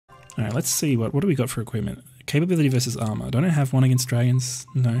Alright, let's see what do we got for equipment? Capability versus armor. Don't I have one against dragons?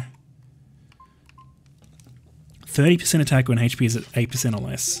 No. 30% attack when HP is at 8% or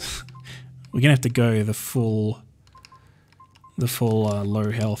less. We're gonna have to go the full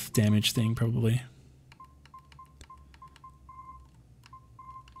low health damage thing probably.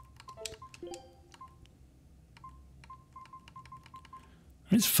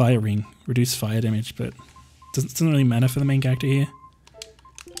 It's fire ring, reduce fire damage, but doesn't really matter for the main character here.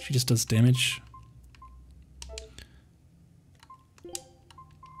 She just does damage.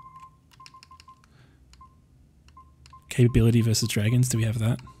 Capability versus dragons, do we have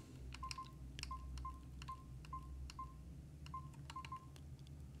that?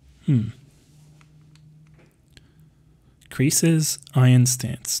 Increases iron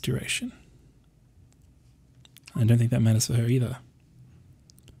stance duration. I don't think that matters for her either.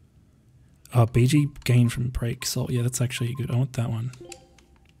 Oh, BG gain from break salt. Yeah, that's actually good. I want that one.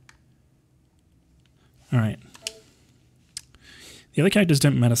 Alright. The other characters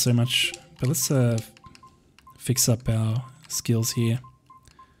don't matter so much, but let's fix up our skills here.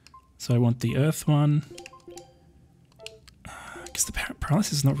 So I want the earth one. Because the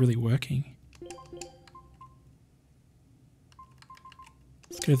paralysis is not really working.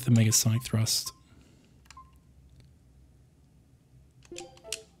 Let's go with the Mega Sonic Thrust.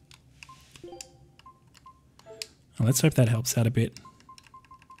 Well, let's hope that helps out a bit.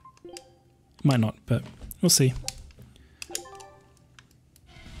 Might not, but we'll see.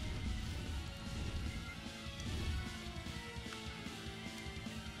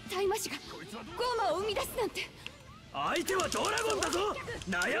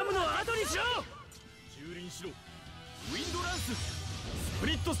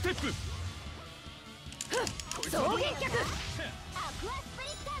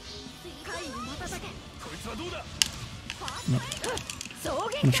 No.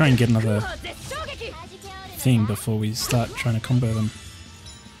 I'm gonna try and get another thing before we start trying to combo them.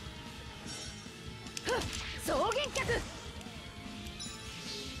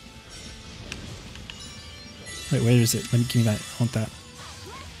 Wait, where is it? Let me give me that. I want that.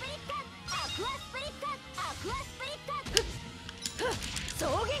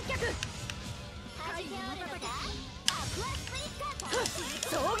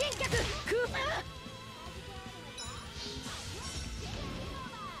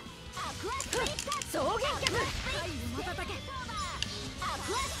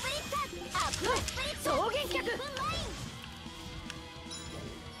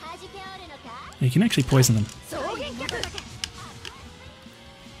 You can actually poison them.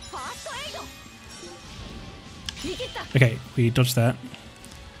 Okay, we dodged that.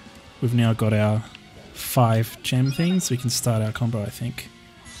 We've now got our 5 gem things. We can start our combo, I think.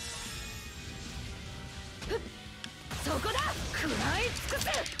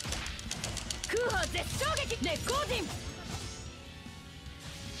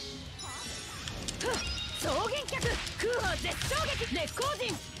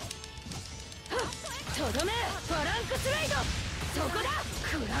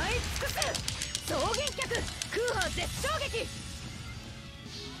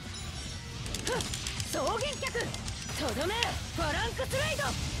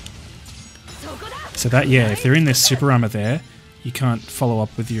 So that, yeah, if they're in their super armor there, you can't follow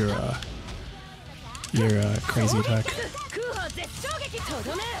up with your crazy attack.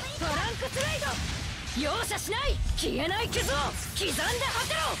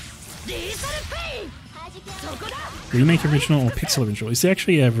 Remake original or pixel original? Is there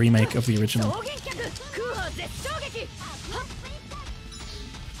actually a remake of the original?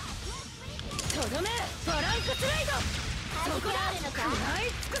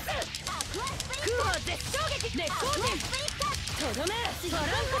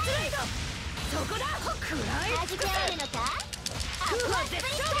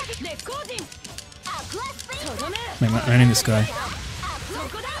 Man, we're owning this guy.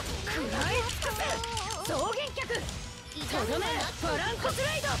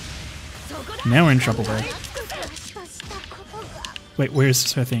 Now we're in trouble though. Wait,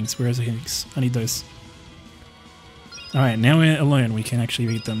 where's her things? Where's her things? I need those. Alright, now we're alone. We can actually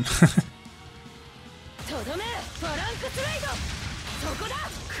read them.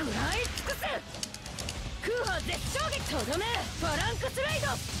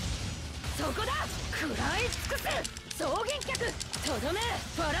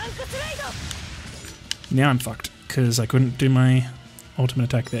 Now I'm fucked, because I couldn't do my ultimate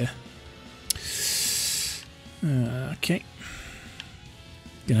attack there. Okay.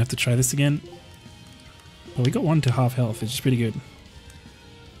 Gonna have to try this again. Well, we got 1 to half health, which is pretty good.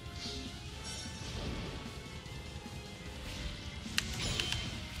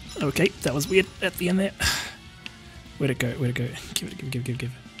 Okay, that was weird at the end there. Where'd it go? Where'd it go? Give it, give it.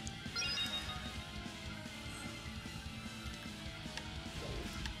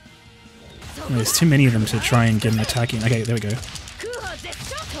 There's too many of them to try and get an attack in. Okay, there we go.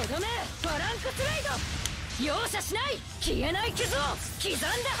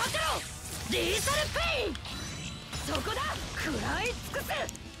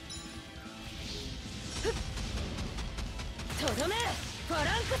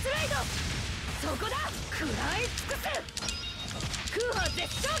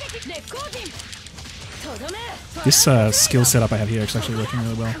 This skill setup I have here is actually working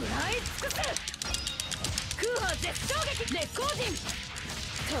really well.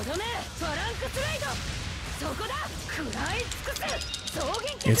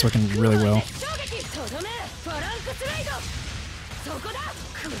 Yeah, it's working really well.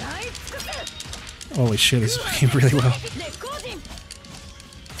 Holy shit, this is working really well.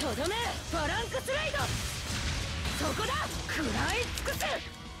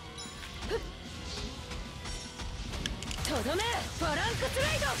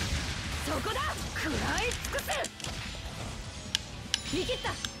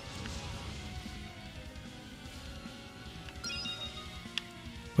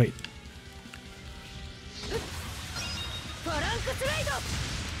 Wait.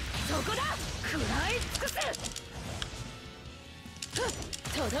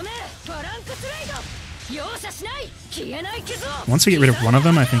 Once we get rid of one of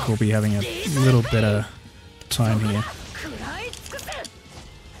them, I think we'll be having a little better time here.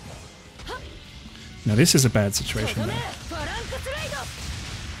 Now this is a bad situation though.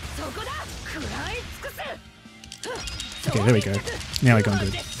 Okay, there we go. Now we're going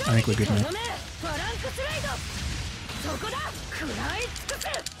good. I think we're good now.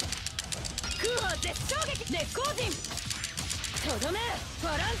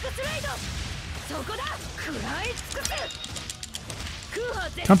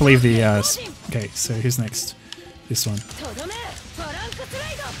 Can't believe the okay, so who's next? This one.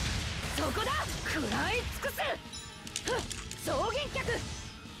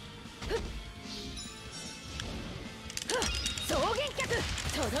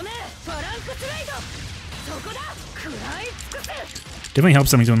 Definitely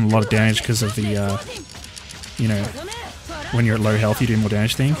helps when he's doing a lot of damage because of the, you know, when you're at low health you do more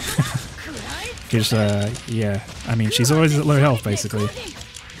damage thing. Because, yeah, I mean, she's always at low health basically.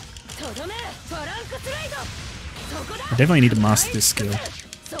 I definitely need to master this skill.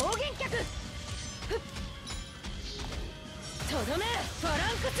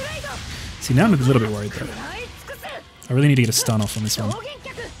 See, now I'm a little bit worried though. I really need to get a stun off on this one.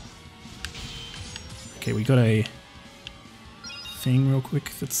 Okay, we got a thing real quick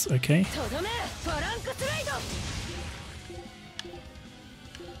that's okay.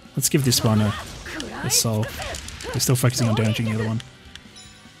 Let's give this one a soul. We're still focusing on damaging the other one.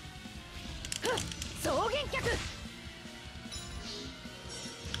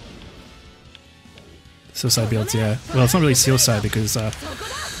 Suicide builds, yeah. Well, it's not really suicide because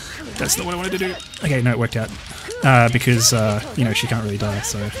that's not what I wanted to do. Okay, no, it worked out. Because, you know, she can't really die,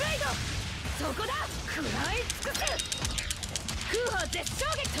 so...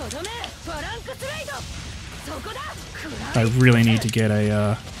 I really need to get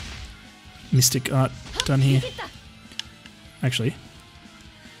a Mystic Art done here. Actually,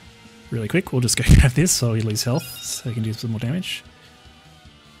 really quick, we'll just go grab this so he loses health, so he can do some more damage.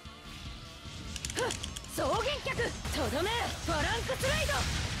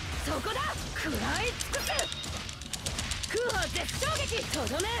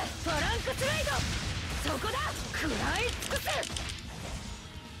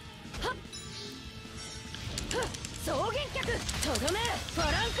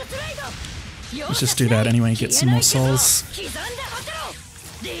 Let's just do that anyway, get some more souls.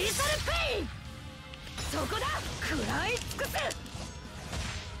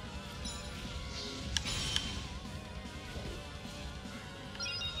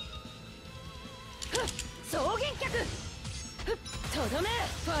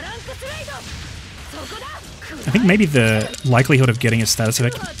 I think maybe the likelihood of getting a status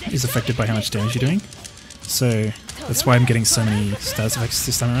effect is affected by how much damage you're doing. So that's why I'm getting so many status effects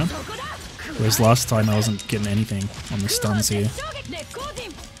this time around. Whereas last time I wasn't getting anything on the stuns here.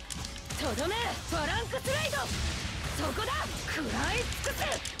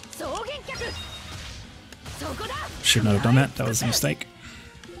 Should not have done that, that was a mistake.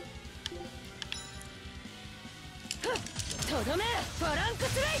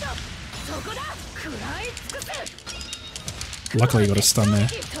 Luckily I got a stun there.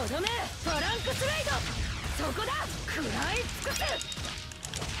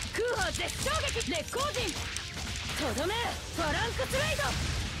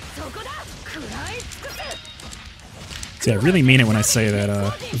 So yeah, I really mean it when I say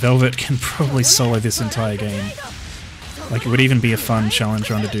that Velvet can probably solo this entire game. Like, it would even be a fun challenge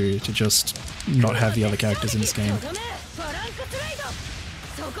run to do, to just not have the other characters in this game.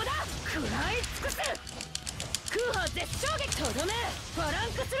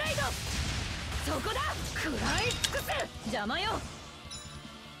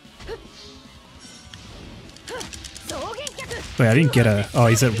 Wait, I didn't get a... Oh,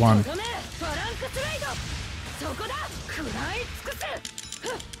 he's at 1.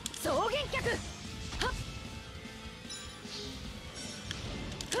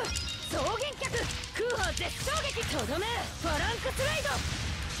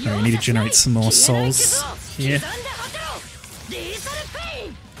 Alright, we need to generate some more souls here.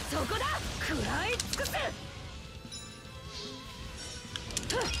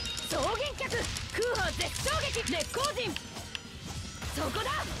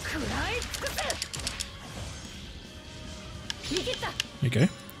 There you go.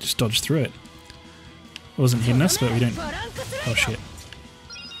 Just dodged through it. Wasn't hitting us, but we don't... Oh shit.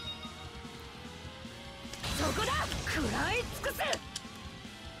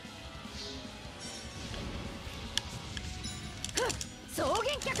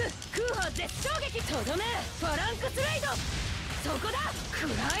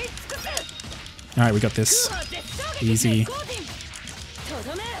 Alright, we got this. Easy.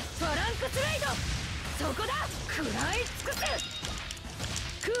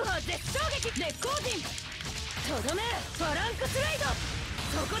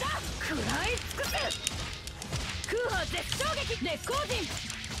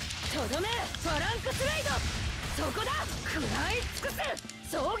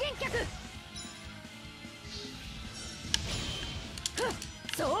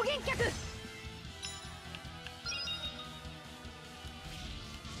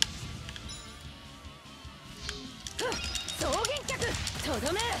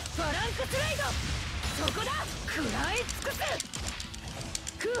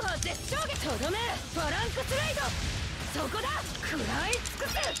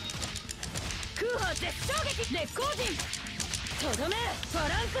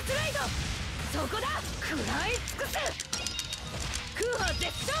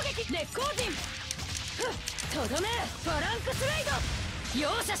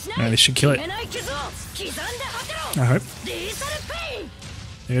 This should kill it. I hope.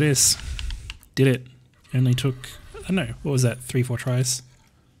 There it is. Did it. Only took, I don't know, what was that, 3-4 tries?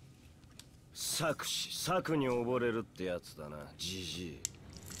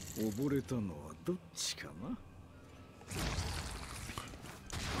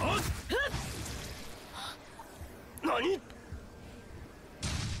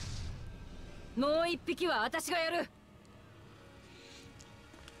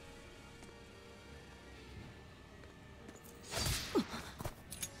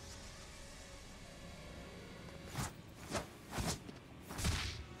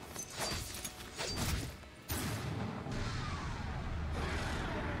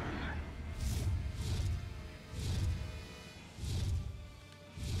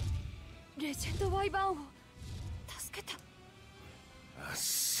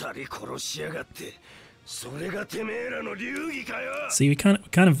 See, we kind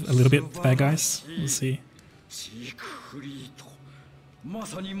of a little bit the bad guys. We'll see.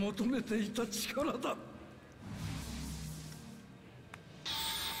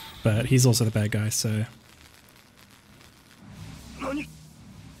 But he's also the bad guy, so.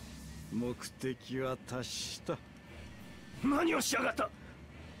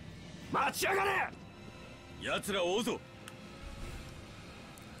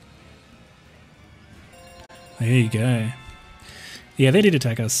 There you go. Yeah, they did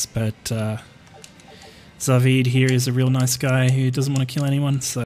attack us, but Zavid here is a real nice guy who doesn't want to kill anyone, so